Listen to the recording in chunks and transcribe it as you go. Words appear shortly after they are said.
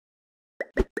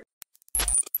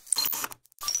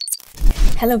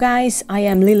Hello guys, I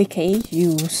am Lily K.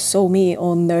 You saw me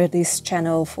on this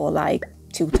channel for like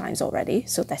 2 times already,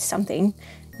 so that's something.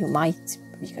 You might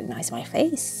recognize my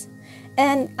face.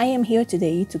 And I am here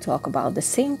today to talk about the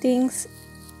same things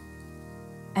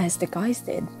as the guys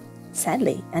did,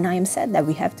 sadly. And I am sad that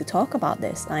we have to talk about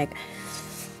this. Like,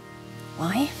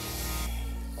 why?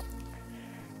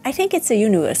 I think it's a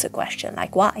universal question,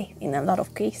 like why, in a lot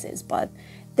of cases, but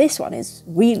this one is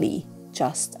really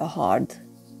just a hard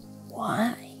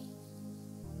why.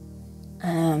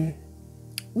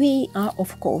 We are,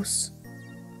 of course,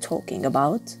 talking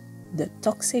about the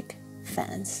toxic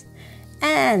fans.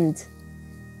 And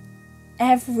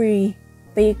every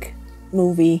big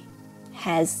movie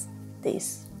has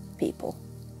these people.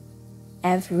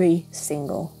 Every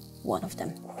single one of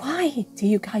them. Why do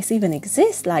you guys even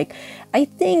exist? Like, I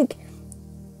think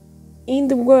in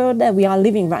the world that we are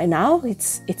living right now,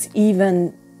 it's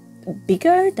even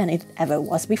bigger than it ever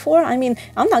was before. I mean,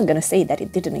 I'm not gonna say that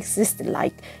it didn't exist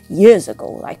like years ago,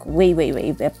 like way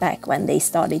back when they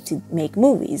started to make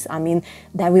movies. I mean,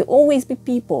 there will always be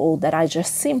people that are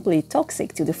just simply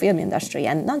toxic to the film industry,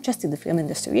 and not just to the film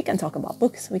industry. We can talk about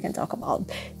books, we can talk about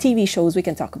TV shows, we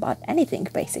can talk about anything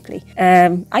basically.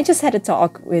 I just had a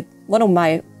talk with one of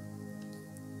my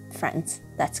friends,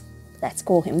 let's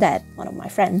call him that, one of my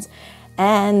friends,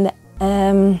 and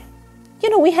you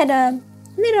know, we had a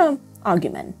little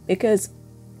argument because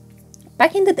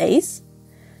back in the days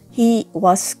he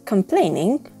was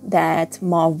complaining that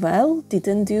Marvel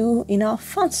didn't do enough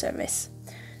fan service.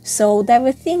 So there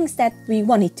were things that we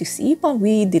wanted to see but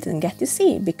we didn't get to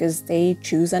see because they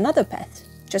choose another path,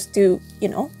 just to, you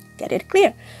know, get it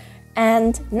clear.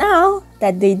 And now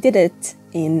that they did it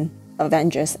in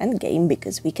Avengers Endgame,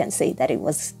 because we can say that it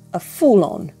was a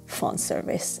full-on fan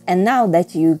service, and now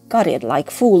that you got it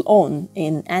like full-on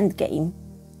in Endgame,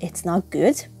 it's not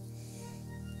good.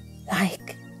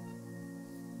 Like,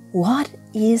 what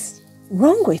is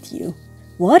wrong with you?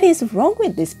 What is wrong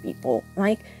with these people?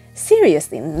 Like,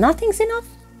 seriously, nothing's enough?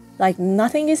 Like,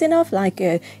 nothing is enough? Like,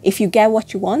 if you get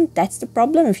what you want, that's the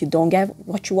problem. If you don't get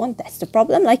what you want, that's the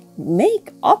problem. Like,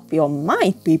 make up your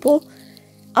mind, people.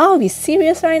 Are we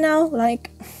serious right now? Like,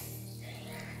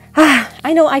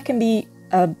 I know I can be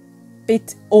a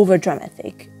bit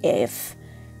over-dramatic if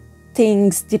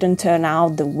things didn't turn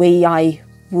out the way I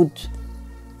would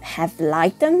have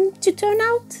liked them to turn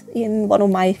out in one of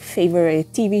my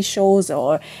favorite TV shows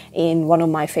or in one of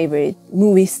my favorite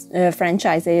movies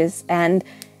franchises. And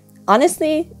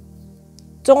honestly,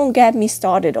 don't get me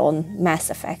started on Mass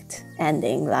Effect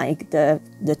ending, like the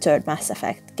third Mass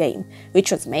Effect game,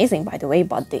 which was amazing by the way,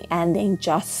 but the ending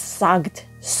just sucked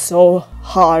so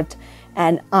hard.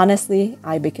 And honestly,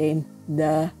 I became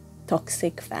the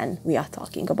toxic fan we are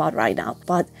talking about right now.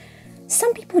 But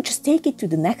some people just take it to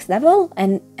the next level,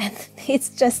 and it's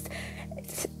just,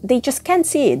 they just can't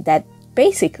see it, that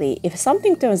basically if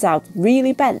something turns out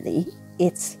really badly,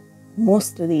 it's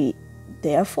mostly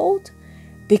their fault.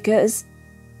 Because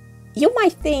you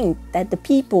might think that the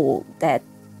people that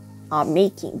are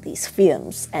making these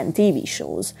films and TV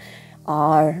shows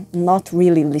are not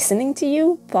really listening to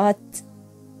you, but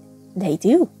they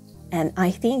do. And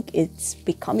I think it's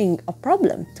becoming a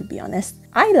problem, to be honest.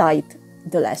 I liked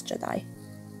The Last Jedi.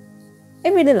 I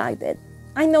really liked it.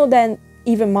 I know that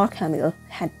even Mark Hamill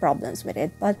had problems with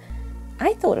it, but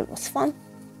I thought it was fun.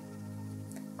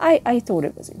 I thought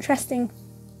it was interesting.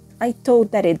 I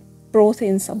thought that it brought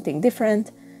in something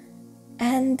different.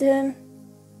 And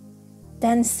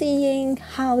then seeing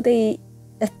how they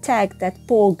attacked that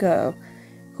poor girl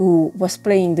who was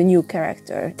playing the new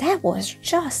character, that was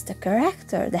just a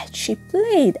character that she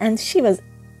played, and she was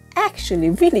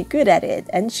actually really good at it,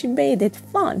 and she made it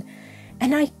fun.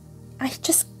 And I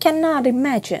just cannot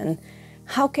imagine,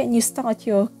 how can you start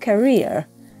your career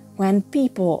when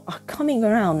people are coming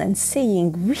around and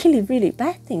saying really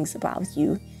bad things about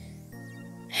you,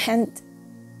 and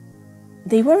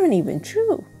they weren't even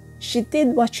true. She did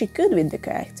what she could with the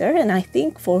character, and I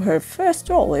think for her first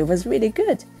role it was really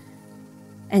good.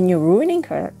 And you're ruining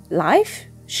her life.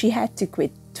 She had to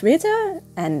quit Twitter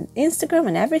and Instagram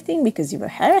and everything because you were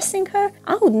harassing her.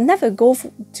 I would never go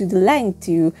to the length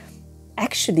to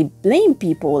actually blame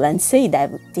people and say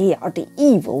that they are the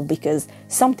evil because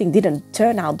something didn't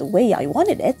turn out the way I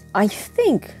wanted it. I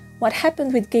think what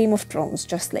happened with Game of Thrones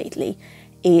just lately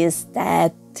is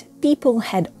that people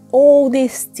had all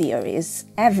these theories,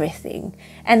 everything.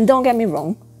 And don't get me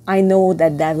wrong, I know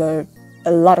that there were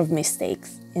a lot of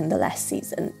mistakes in the last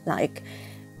season, like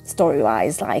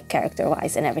story-wise, like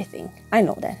character-wise and everything. I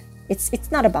know that. It's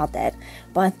not about that.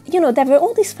 But, you know, there were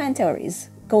all these fan theories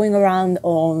going around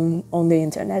on the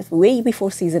internet way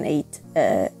before season 8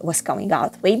 was coming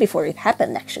out, way before it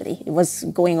happened actually. It was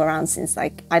going around since,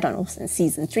 like, I don't know, since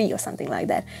season 3 or something like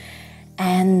that.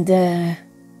 And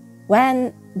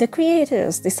when the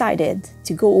creators decided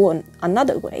to go on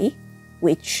another way,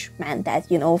 which meant that,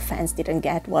 you know, fans didn't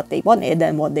get what they wanted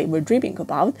and what they were dreaming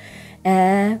about,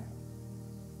 there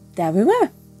we were.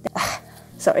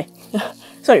 Sorry.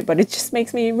 Sorry, but it just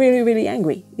makes me really, really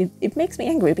angry. It makes me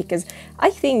angry because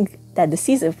I think that the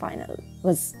season final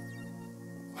was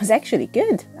actually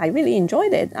good. I really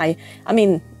enjoyed it. I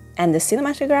mean, and the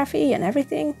cinematography and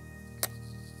everything,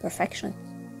 perfection,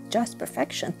 just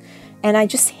perfection. And I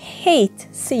just hate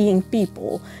seeing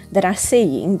people that are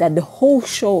saying that the whole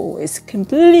show is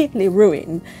completely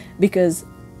ruined because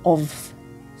of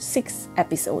 6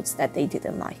 episodes that they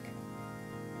didn't like.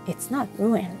 It's not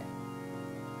ruined.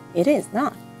 It is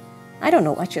not. I don't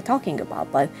know what you're talking about,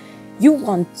 but you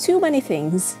want too many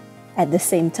things at the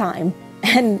same time.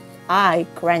 And I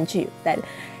grant you that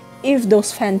if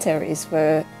those fan theories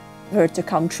were to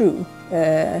come true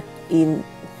in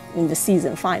the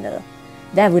season final,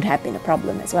 that would have been a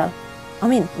problem as well. I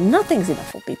mean, nothing's enough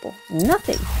for people.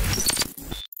 Nothing.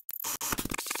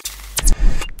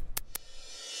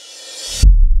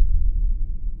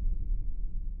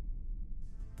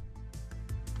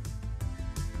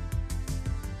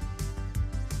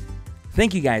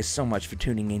 Thank you guys so much for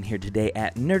tuning in here today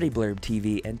at Nerdy Blurb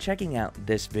TV and checking out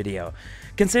this video.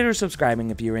 Consider subscribing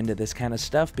if you're into this kind of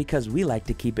stuff because we like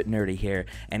to keep it nerdy here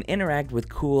and interact with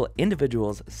cool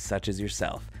individuals such as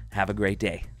yourself. Have a great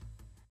day.